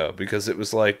funny though, because it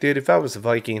was like, dude, if I was a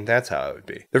Viking, that's how it would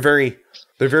be. They're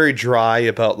very dry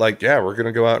about like, yeah, we're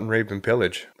gonna go out and rape and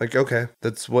pillage. Like, okay,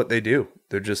 that's what they do.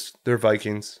 They're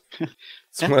Vikings.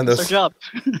 It's one of those. Their job.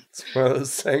 It's one of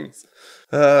those things.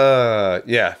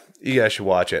 Yeah, you guys should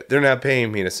watch it. They're not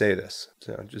paying me to say this,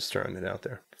 so just throwing it out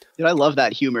there. Dude, I love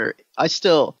that humor. I've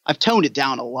toned it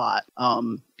down a lot.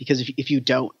 Because if you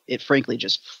don't, it frankly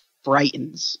just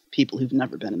frightens people who've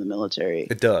never been in the military.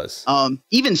 It does.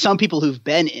 Even some people who've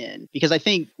been in, because I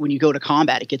think when you go to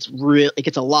combat, it gets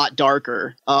a lot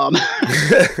darker.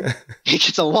 It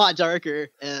gets a lot darker.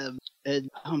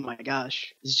 And oh my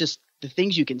gosh, it's just the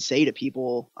things you can say to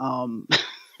people. I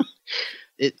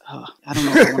don't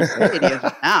know if I want to say any of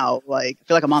it now. Like, I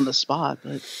feel like I'm on the spot,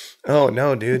 but. Oh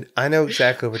no, dude. I know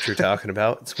exactly what you're talking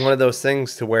about. It's one of those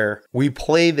things to where we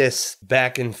play this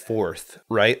back and forth,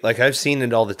 right? Like I've seen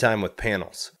it all the time with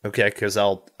panels. Okay. Cause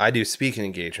I do speaking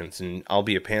engagements and I'll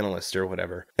be a panelist or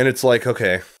whatever. And it's like,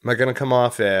 okay, am I going to come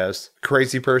off as a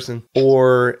crazy person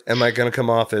or am I going to come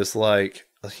off as like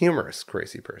a humorous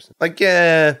crazy person? Like,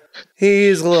 yeah,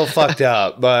 he's a little fucked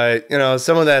up, but you know,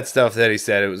 some of that stuff that he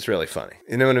said, it was really funny.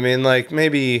 You know what I mean? Like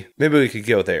maybe we could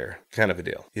go there, kind of a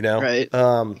deal, you know? Right.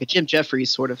 Like a Jim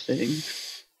Jeffries sort of thing.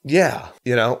 Yeah,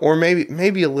 you know, or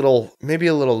maybe a little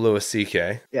Louis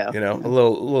C.K. Yeah, you know, a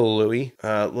little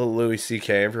Louis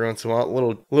C.K. every once in a while,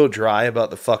 a little dry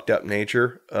about the fucked up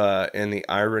nature and the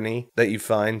irony that you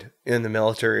find in the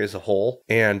military as a whole,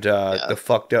 and the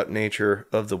fucked up nature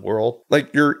of the world.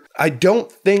 Like I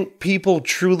don't think people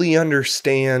truly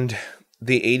understand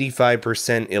the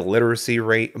 85% illiteracy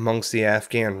rate amongst the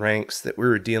Afghan ranks that we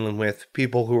were dealing with.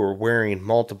 People who were wearing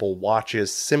multiple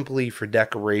watches simply for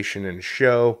decoration and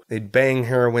show. They'd bang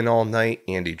heroin all night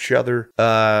and each other.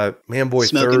 Man Boy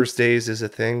Thursdays is a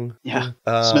thing. Yeah.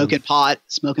 Smoking pot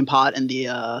in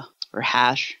the, or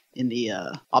hash in the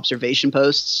observation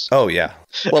posts. Oh, yeah.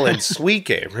 Well, and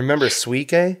Suike. Remember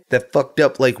Suike? That fucked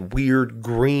up, like, weird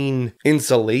green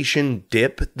insulation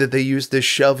dip that they used to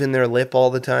shove in their lip all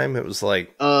the time? It was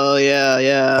like... Oh,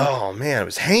 yeah. Oh, man, it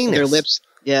was heinous. Their lips,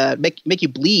 yeah, make you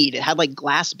bleed. It had, like,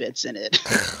 glass bits in it.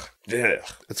 Yeah,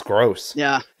 it's gross.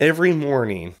 Yeah. Every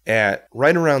morning at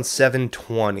right around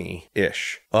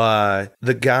 7:20-ish,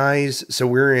 the guys, so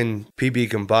we're in PB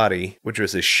Gambati, which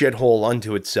was a shithole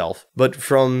unto itself, but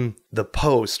from the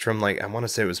post, from like, I want to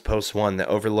say it was post 1 that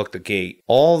overlooked the gate,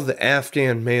 all the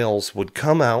Afghan males would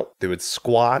come out, they would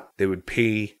squat, they would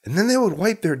pee, and then they would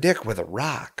wipe their dick with a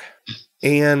rock.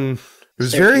 And... it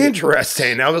was very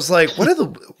interesting. I was like, what do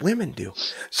the women do?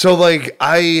 So like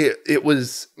it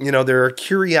was, you know, there are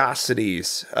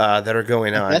curiosities that are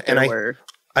going on. And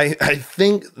I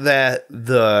think that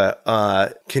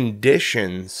the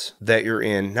conditions that you're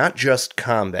in, not just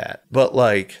combat, but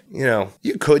like, you know,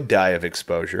 you could die of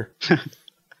exposure.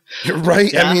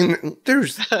 Right? Yeah. I mean,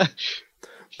 there's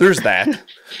that.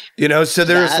 You know, so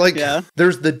there's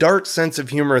there's the dark sense of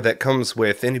humor that comes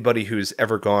with anybody who's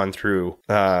ever gone through,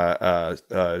 I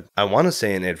want to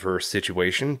say an adverse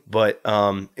situation, but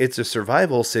it's a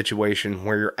survival situation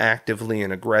where you're actively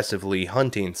and aggressively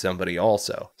hunting somebody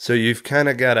also. So you've kind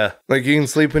of got to, like, you can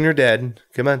sleep when you're dead.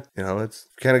 Come on. You know, let's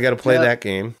kind of got to play that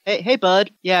game. Hey, bud.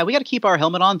 Yeah, we got to keep our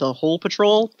helmet on the whole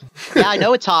patrol. Yeah, I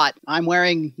know it's hot. I'm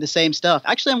wearing the same stuff.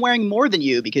 Actually, I'm wearing more than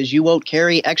you because you won't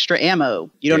carry extra ammo.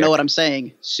 You don't know what I'm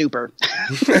saying. Super.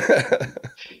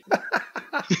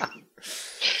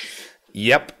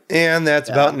 Yep, and that's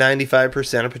about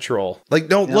 95% of patrol. Like,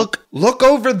 don't look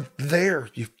over there,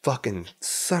 you fucking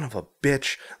son of a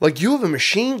bitch. Like, you have a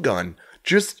machine gun.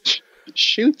 Just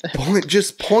shoot them.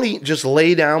 Just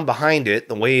lay down behind it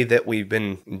the way that we've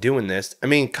been doing this. I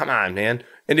mean, come on, man.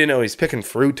 And you know, he's picking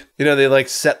fruit. You know, they like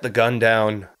set the gun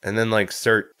down and then like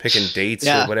start picking dates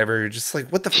or whatever. You're just like,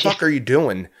 what the fuck are you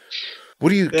doing?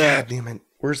 What are you, God damn it.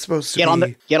 We're supposed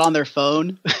to get on their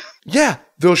phone. Yeah,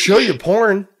 they'll show you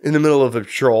porn in the middle of a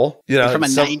patrol. You know, from a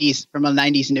 90s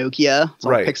Nokia. It's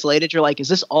all pixelated. You're like, is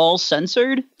this all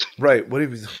censored? Right. What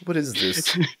is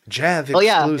this? Jav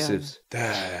exclusives.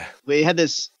 Yeah. We had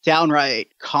this downright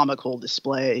comical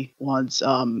display once.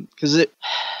 Because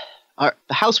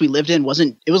the house we lived in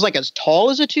it was like as tall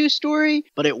as a 2-story,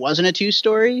 but it wasn't a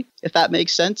 2-story, if that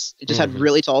makes sense. It just had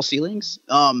really tall ceilings.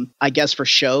 I guess for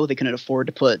show, they couldn't afford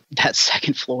to put that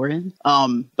second floor in.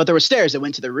 But there were stairs that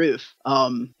went to the roof.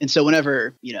 And so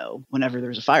whenever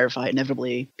there's a firefight,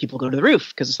 inevitably people go to the roof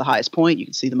because it's the highest point. You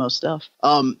can see the most stuff.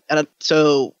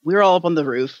 So we were all up on the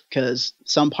roof because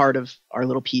some part of our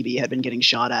little PB had been getting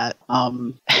shot at.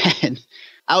 And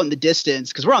out in the distance,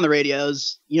 because we're on the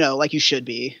radios, like you should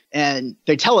be. And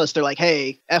they tell us, they're like,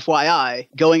 hey, FYI,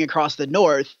 going across the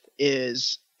north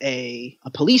is a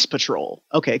police patrol.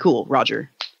 Okay, cool, Roger.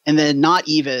 And then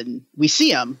we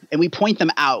see them and we point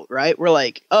them out, right? We're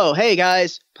like, oh, hey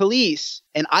guys, police.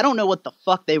 And I don't know what the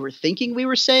fuck they were thinking we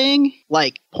were saying.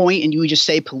 Like, point and you just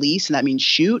say police and that means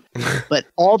shoot. But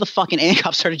all the fucking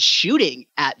ANCOPs started shooting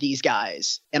at these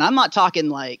guys. And I'm not talking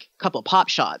like a couple of pop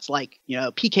shots, like,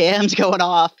 PKMs going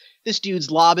off. This dude's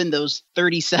lobbing those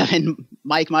 37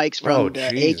 mics from the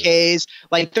AKs.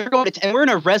 Like, they're going to, and we're in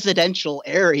a residential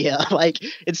area. Like,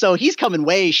 and so he's coming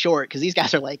way short because these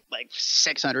guys are like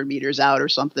 600 meters out or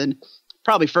something.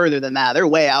 Probably further than that. They're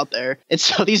way out there. And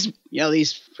so these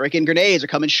freaking grenades are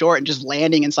coming short and just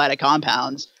landing inside of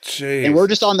compounds. Jeez. And we're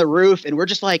just on the roof and we're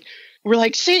like,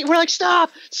 stop.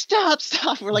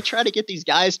 We're like trying to get these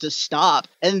guys to stop.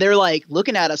 And they're like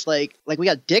looking at us like we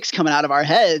got dicks coming out of our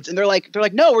heads. And they're like,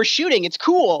 no, we're shooting. It's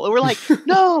cool. And we're like,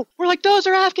 no, we're like, those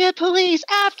are Afghan police.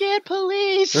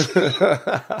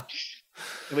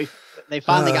 They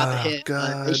finally got the hit.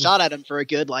 They shot at him for a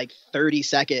good 30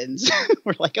 seconds.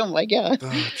 We're like, oh my God.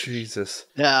 Oh, Jesus.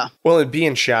 Yeah. Well, and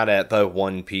being shot at by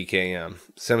one PKM,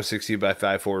 7.62 by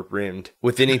 5.4 rimmed,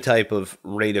 with any type of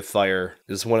rate of fire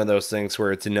is one of those things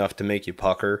where it's enough to make you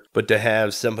pucker. But to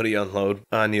have somebody unload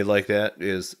on you like that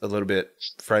is a little bit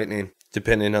frightening,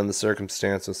 depending on the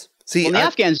circumstances. See, the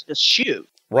Afghans just shoot.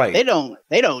 Right. They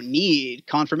don't need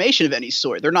confirmation of any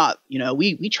sort. They're not,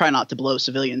 we try not to blow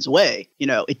civilians away.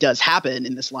 It does happen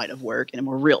in this line of work and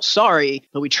we're real sorry,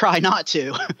 but we try not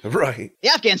to. Right. The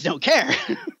Afghans don't care.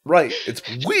 Right. It's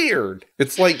weird.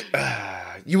 It's like,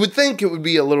 you would think it would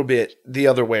be a little bit the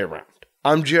other way around.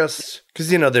 I'm just, because,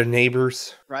 they're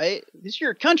neighbors. Right. These are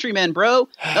your countrymen, bro.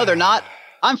 No, they're not.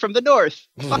 I'm from the north.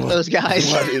 Fuck those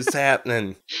guys. What is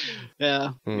happening?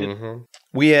 Yeah. Mm-hmm.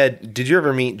 Did you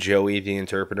ever meet Joey, the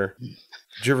interpreter?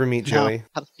 Did you ever meet Joey? No,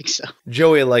 I don't think so.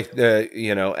 Joey, like the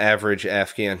average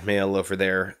Afghan male over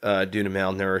there, due to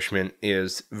malnourishment,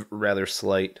 is rather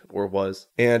slight, or was.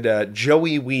 And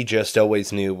Joey, we just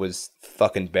always knew was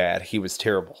fucking bad. He was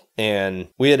terrible. And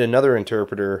we had another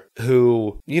interpreter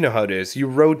who, you know how it is. You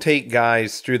rotate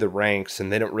guys through the ranks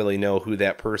and they don't really know who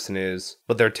that person is.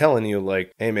 But they're telling you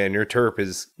like, hey man, your terp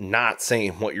is not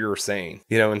saying what you're saying,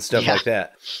 and stuff like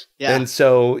that. Yeah. And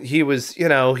so he was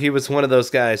one of those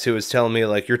guys who was telling me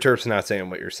like, your terp's not saying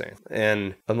what you're saying.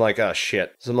 And I'm like, oh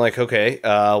shit. So I'm like, okay,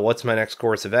 what's my next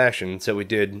course of action? So we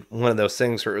did one of those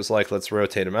things where it was like, let's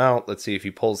rotate him out. Let's see if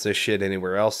he pulls this shit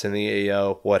anywhere else in the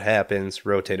AO. What happens?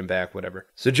 Rotate him back, whatever.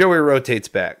 So Joey rotates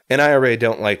back. And I already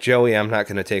don't like Joey. I'm not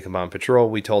going to take him on patrol.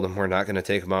 We told him we're not going to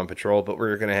take him on patrol, but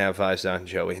we're going to have eyes on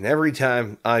Joey. And every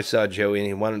time I saw Joey and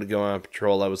he wanted to go on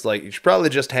patrol, I was like, you should probably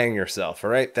just hang yourself. All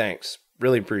right? Thanks.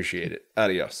 Really appreciate it.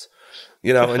 Adios.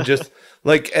 And just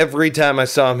like every time I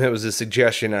saw him, it was a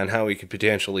suggestion on how he could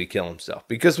potentially kill himself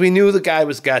because we knew the guy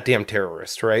was goddamn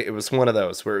terrorist, right? It was one of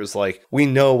those where it was like, we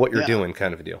know what you're doing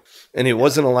kind of a deal. And he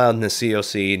wasn't allowed in the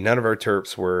COC. None of our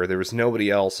terps were. There was nobody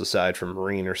else aside from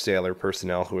Marine or sailor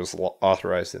personnel who was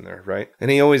authorized in there, right? And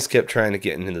he always kept trying to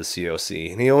get into the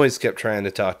COC and he always kept trying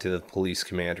to talk to the police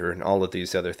commander and all of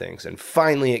these other things. And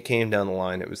finally it came down the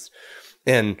line. It was...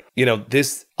 And,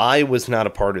 I was not a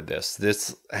part of this.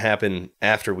 This happened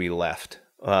after we left.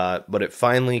 But it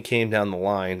finally came down the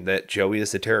line that Joey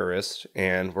is a terrorist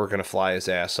and we're going to fly his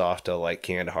ass off to like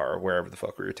Kandahar or wherever the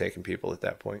fuck we were taking people at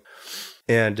that point.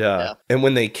 And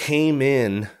when they came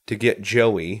in to get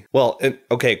Joey,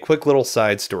 quick little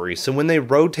side story. So when they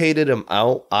rotated him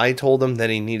out, I told him that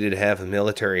he needed to have a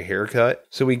military haircut.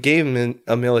 So we gave him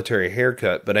a military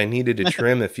haircut, but I needed to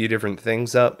trim a few different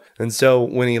things up. And so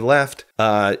when he left,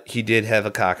 he did have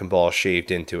a cock and ball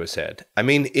shaved into his head. I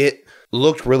mean, it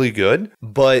looked really good,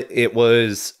 but it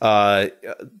was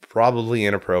probably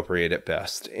inappropriate at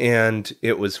best. And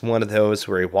it was one of those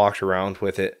where he walked around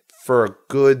with it for a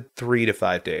good 3 to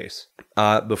 5 days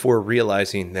before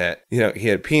realizing that, he had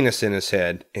a penis in his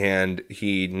head and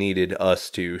he needed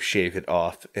us to shave it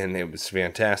off. And it was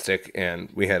fantastic. And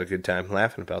we had a good time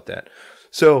laughing about that.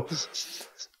 So,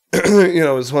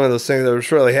 it was one of those things that I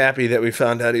was really happy that we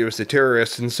found out he was a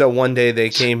terrorist. And so one day they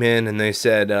came in and they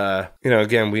said,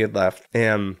 again, we had left.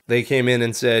 And they came in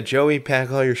and said, Joey,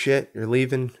 pack all your shit. You're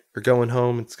leaving. You're going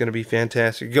home. It's going to be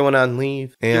fantastic. You're going on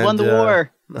leave. And, you won the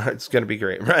war. It's going to be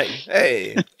great. Right.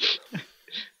 Hey.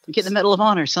 You get the Medal of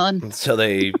Honor, son. So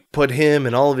they put him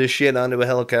and all of his shit onto a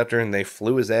helicopter, and they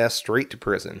flew his ass straight to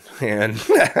prison. And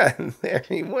there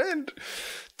he went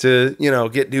to,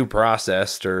 get due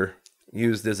processed or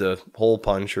used as a hole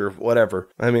punch or whatever.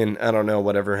 I mean, I don't know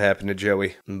whatever happened to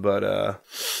Joey, but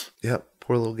yep,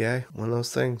 poor little guy. One of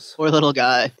those things. Poor little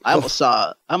guy. I almost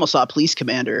saw a police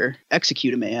commander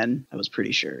execute a man. I was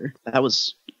pretty sure that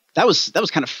was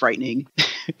kind of frightening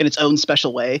in its own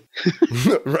special way.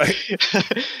 Right.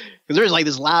 Because there's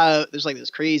this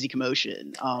crazy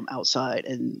commotion outside,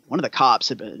 and one of the cops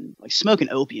had been like smoking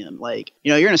opium. Like,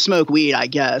 you're gonna smoke weed, I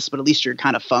guess, but at least you're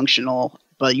kind of functional.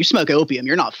 But you smoke opium,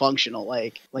 you're not functional.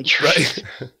 Like you're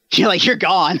right. you're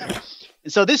gone.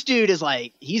 And so this dude is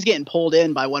he's getting pulled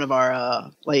in by one of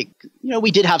our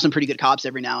we did have some pretty good cops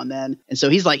every now and then. And so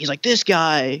he's like, this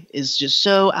guy is just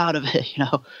so out of it,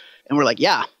 And we're like,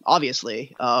 yeah,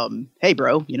 obviously. Hey,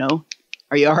 bro,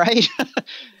 are you all right?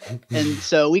 And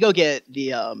so we go get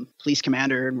the police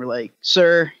commander, and we're like,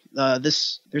 sir,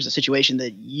 there's a situation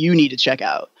that you need to check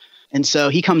out. And so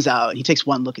he comes out, and he takes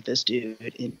one look at this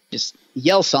dude and just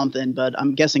yells something, but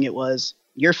I'm guessing it was,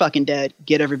 you're fucking dead.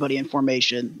 Get everybody in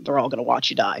formation. They're all going to watch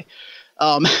you die.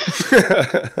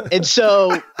 And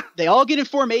so they all get in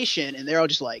formation, and they're all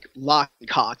just locked and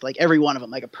cocked, every one of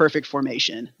them, a perfect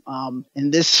formation.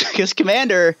 And this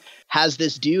commander has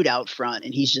this dude out front,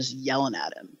 and he's just yelling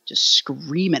at him, just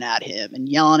screaming at him and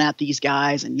yelling at these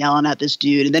guys and yelling at this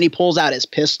dude. And then he pulls out his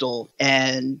pistol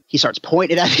and he starts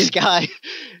pointing at this guy.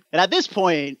 And at this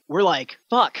point, we're like,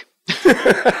 fuck.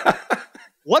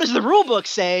 What does the rule book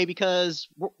say? Because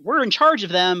we're in charge of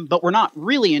them, but we're not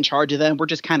really in charge of them. We're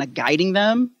just kind of guiding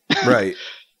them. Right.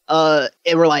 And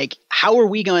we're like, how are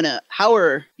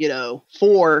 4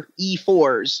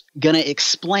 E4s going to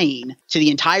explain to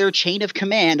the entire chain of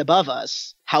command above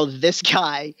us how this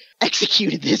guy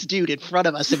executed this dude in front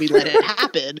of us and we let it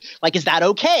happen? Is that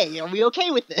okay? Are we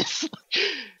okay with this?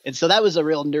 And so that was a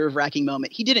real nerve-wracking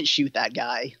moment. He didn't shoot that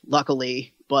guy,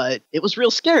 luckily, but it was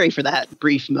real scary for that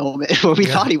brief moment where we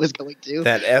thought he was going to.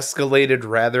 That escalated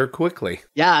rather quickly.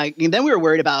 Yeah, and then we were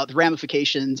worried about the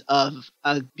ramifications of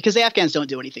because the Afghans don't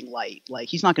do anything light.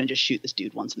 He's not going to just shoot this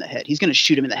dude once in the head. He's going to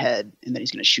shoot him in the head, and then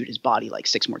he's going to shoot his body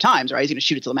 6 more times, right? He's going to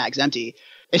shoot it till the mag's empty.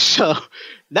 And so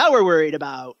now we're worried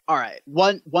about, all right,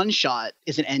 one shot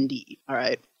is an ND, all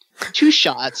right? 2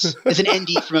 shots is an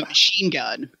ND from a machine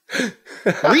gun.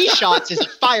 3 shots is a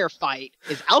firefight.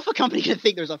 Is Alpha Company going to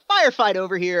think there's a firefight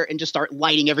over here and just start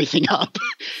lighting everything up?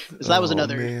 So that was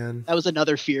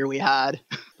another fear we had.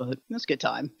 But it was a good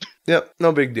time. Yep,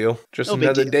 no big deal. Just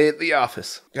another day at the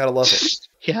office. Gotta love it.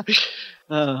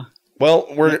 Yeah. Well,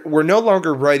 we're no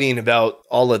longer writing about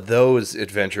all of those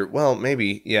adventure. Well,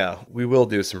 maybe, yeah, we will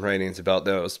do some writings about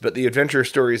those. But the adventure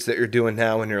stories that you're doing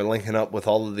now when you're linking up with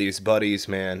all of these buddies,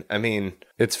 man, I mean,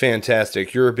 it's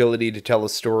fantastic. Your ability to tell a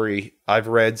story. I've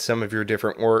read some of your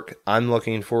different work. I'm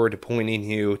looking forward to pointing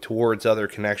you towards other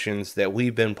connections that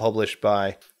we've been published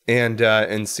by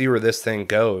and see where this thing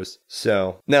goes.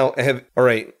 So now, all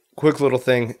right. Quick little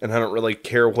thing, and I don't really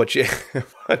care what you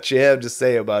have to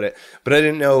say about it, but I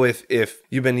didn't know if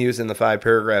you've been using the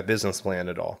 5-paragraph business plan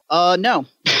at all. No.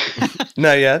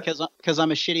 Not yet? Because I'm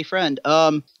a shitty friend.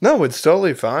 No, it's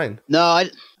totally fine. No, I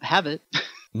haven't.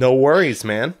 No worries,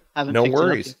 man. No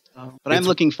worries. But I'm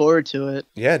looking forward to it.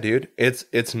 Yeah, dude.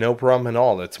 It's no problem at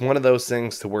all. It's one of those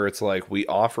things to where it's we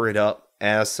offer it up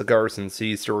as Cigars and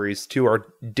Sea Stories to our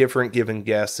different given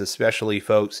guests, especially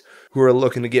folks who are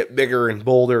looking to get bigger and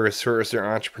bolder as far as their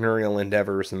entrepreneurial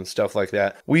endeavors and stuff like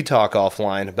that. We talk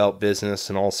offline about business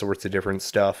and all sorts of different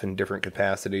stuff in different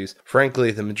capacities. Frankly,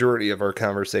 the majority of our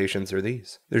conversations are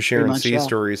these. They're sharing sea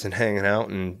stories and hanging out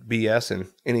and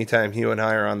BSing. Anytime you and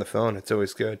I are on the phone, it's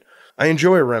always good. I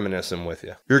enjoy reminiscing with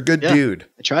you. You're a good dude.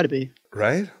 I try to be.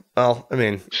 Right? Well, I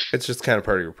mean, it's just kind of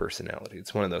part of your personality.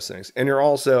 It's one of those things. And you're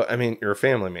also, you're a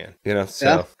family man, so. Yeah,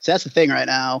 so that's the thing right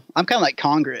now. I'm kind of like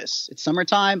Congress. It's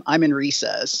summertime. I'm in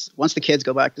recess. Once the kids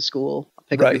go back to school, I'll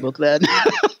pick up your book then.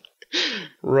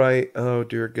 Right. Oh,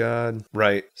 dear God.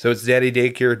 Right. So it's daddy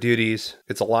daycare duties.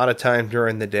 It's a lot of time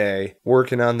during the day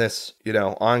working on this,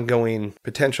 ongoing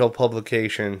potential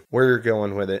publication, where you're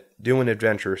going with it, doing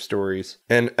adventure stories.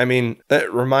 And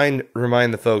remind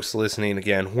the folks listening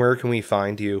again, where can we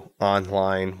find you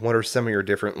online? What are some of your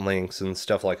different links and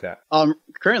stuff like that?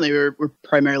 Currently we're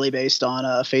primarily based on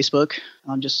Facebook.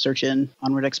 I'm just searching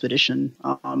Onward Expedition.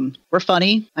 We're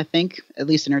funny, I think, at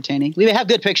least entertaining. We have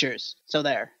good pictures. So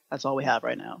there. That's all we have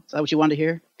right now. Is that what you wanted to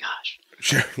hear? Gosh.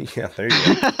 Sure. Yeah, there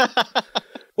you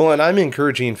go. Well, and I'm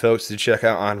encouraging folks to check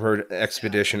out Onward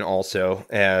Expedition also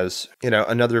as,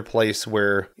 another place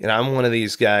where, I'm one of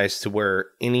these guys to where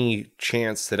any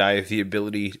chance that I have the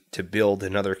ability to build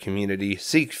another community,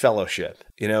 seek fellowship,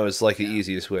 is like the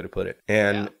easiest way to put it.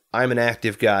 And I'm an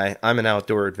active guy. I'm an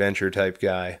outdoor adventure type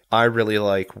guy. I really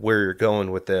like where you're going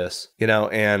with this,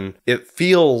 and it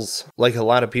feels like a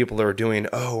lot of people are doing,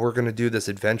 we're going to do this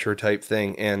adventure type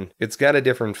thing. And it's got a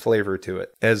different flavor to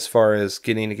it as far as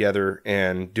getting together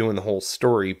and doing the whole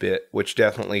story bit, which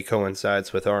definitely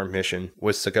coincides with our mission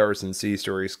with Cigars and Sea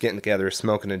Stories, getting together,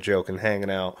 smoking a joke and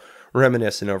hanging out,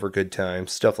 reminiscing over good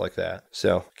times, stuff like that.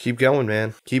 So keep going,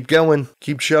 man. Keep going.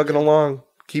 Keep chugging along.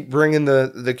 Keep bringing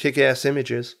the kick-ass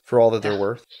images for all that they're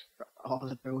worth. All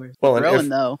that they're worth. Well, growing,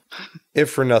 though.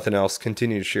 If for nothing else,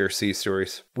 continue to share sea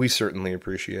stories. We certainly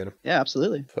appreciate them. Yeah,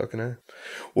 absolutely. Fucking A.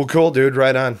 Well, cool, dude.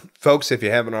 Right on. Folks, if you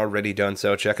haven't already done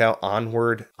so, check out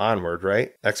Onward,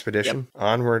 right? Expedition? Yep.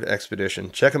 Onward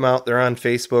Expedition. Check them out. They're on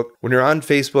Facebook. When you're on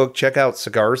Facebook, check out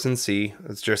Cigars and Sea.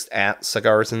 It's just at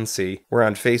Cigars and Sea. We're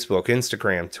on Facebook,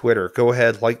 Instagram, Twitter. Go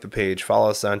ahead, like the page. Follow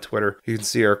us on Twitter. You can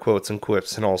see our quotes and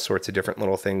quips and all sorts of different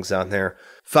little things on there.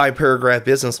 5-paragraph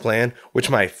business plan, which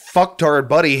my fucktard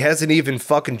buddy hasn't even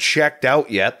fucking checked out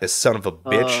yet. This son of a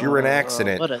bitch. You're an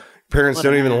accident. Parents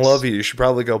don't even love you. You should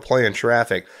probably go play in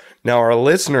traffic. Now, our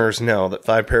listeners know that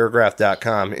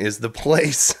 5paragraph.com is the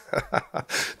place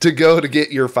to go to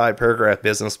get your 5-paragraph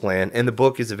business plan. And the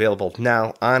book is available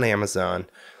now on Amazon.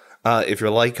 If you're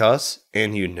like us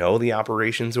and you know the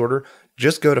operations order,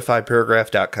 just go to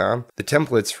 5paragraph.com. The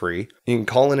template's free. You can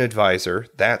call an advisor.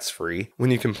 That's free.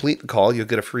 When you complete the call, you'll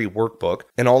get a free workbook,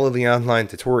 and all of the online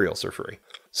tutorials are free.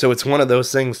 So it's one of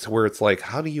those things to where it's like,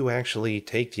 how do you actually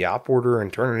take the op order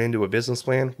and turn it into a business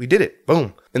plan? We did it.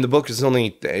 Boom. And the book is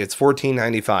it's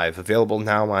 $14.95, available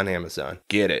now on Amazon.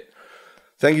 Get it.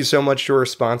 Thank you so much to our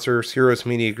sponsors, Heroes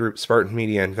Media Group, Spartan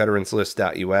Media, and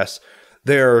VeteransList.us.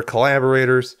 They are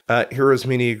collaborators. Heroes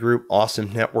Media Group,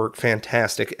 awesome network,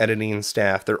 fantastic editing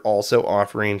staff. They're also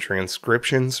offering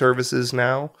transcription services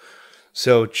now.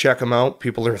 So check them out.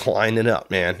 People are lining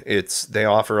up, man. They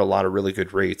offer a lot of really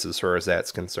good rates as far as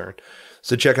that's concerned.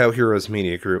 So check out Heroes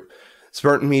Media Group.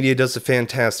 Spartan Media does a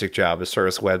fantastic job as far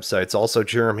as websites. Also,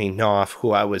 Jeremy Knopf,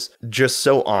 who I was just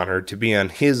so honored to be on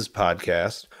his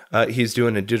podcast. He's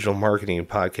doing a digital marketing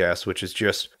podcast, which is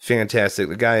just fantastic.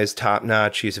 The guy is top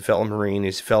notch. He's a fellow Marine.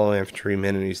 He's a fellow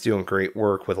infantryman, and he's doing great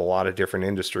work with a lot of different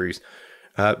industries.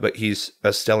 But he's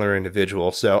a stellar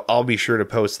individual. So I'll be sure to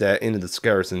post that into the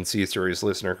Cigars and Sea Stories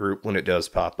listener group when it does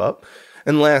pop up.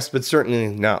 And last but certainly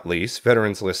not least,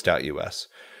 VeteransList.us,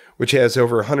 which has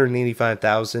over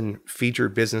 185,000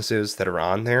 featured businesses that are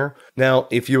on there. Now,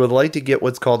 if you would like to get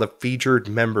what's called a featured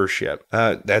membership,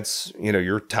 that's,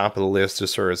 you're top of the list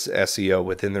as far as SEO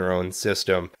within their own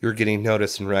system. You're getting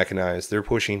noticed and recognized. They're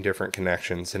pushing different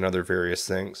connections and other various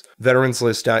things.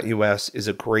 VeteransList.us is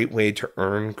a great way to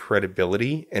earn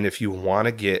credibility. And if you want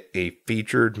to get a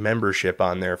featured membership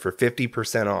on there for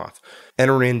 50% off,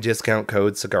 enter in discount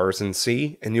code Cigars and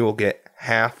Sea, and you will get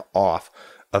half off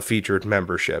a featured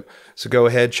membership. So go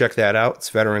ahead, check that out.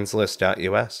 It's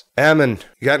veteranslist.us. Ammon,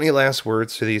 you got any last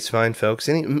words for these fine folks?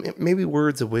 Any maybe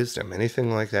words of wisdom,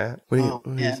 anything like that? What do you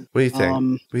think? What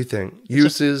do you think?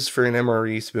 Uses for an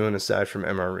MRE spoon aside from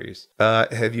MREs.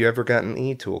 Have you ever gotten an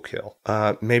e-tool kill?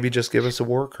 Maybe just give us a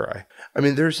war cry. I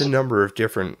mean, there's a number of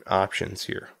different options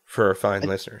here for our fine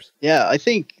listeners. Yeah, I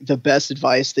think the best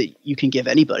advice that you can give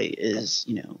anybody is,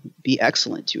 be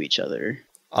excellent to each other.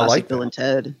 I like Bill and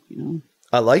Ted,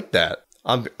 I like that.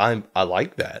 I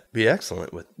like that. Be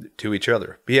excellent to each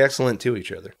other. Be excellent to each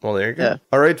other. Well, there you go. Yeah.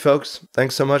 All right, folks.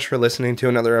 Thanks so much for listening to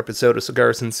another episode of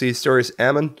Cigars and Sea Stories.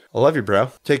 Ammon, I love you,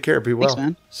 bro. Take care. Be well. Thanks,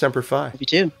 man. Semper Fi. Love you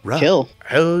too. Right. Kill.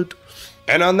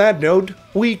 And on that note,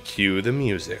 we cue the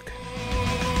music.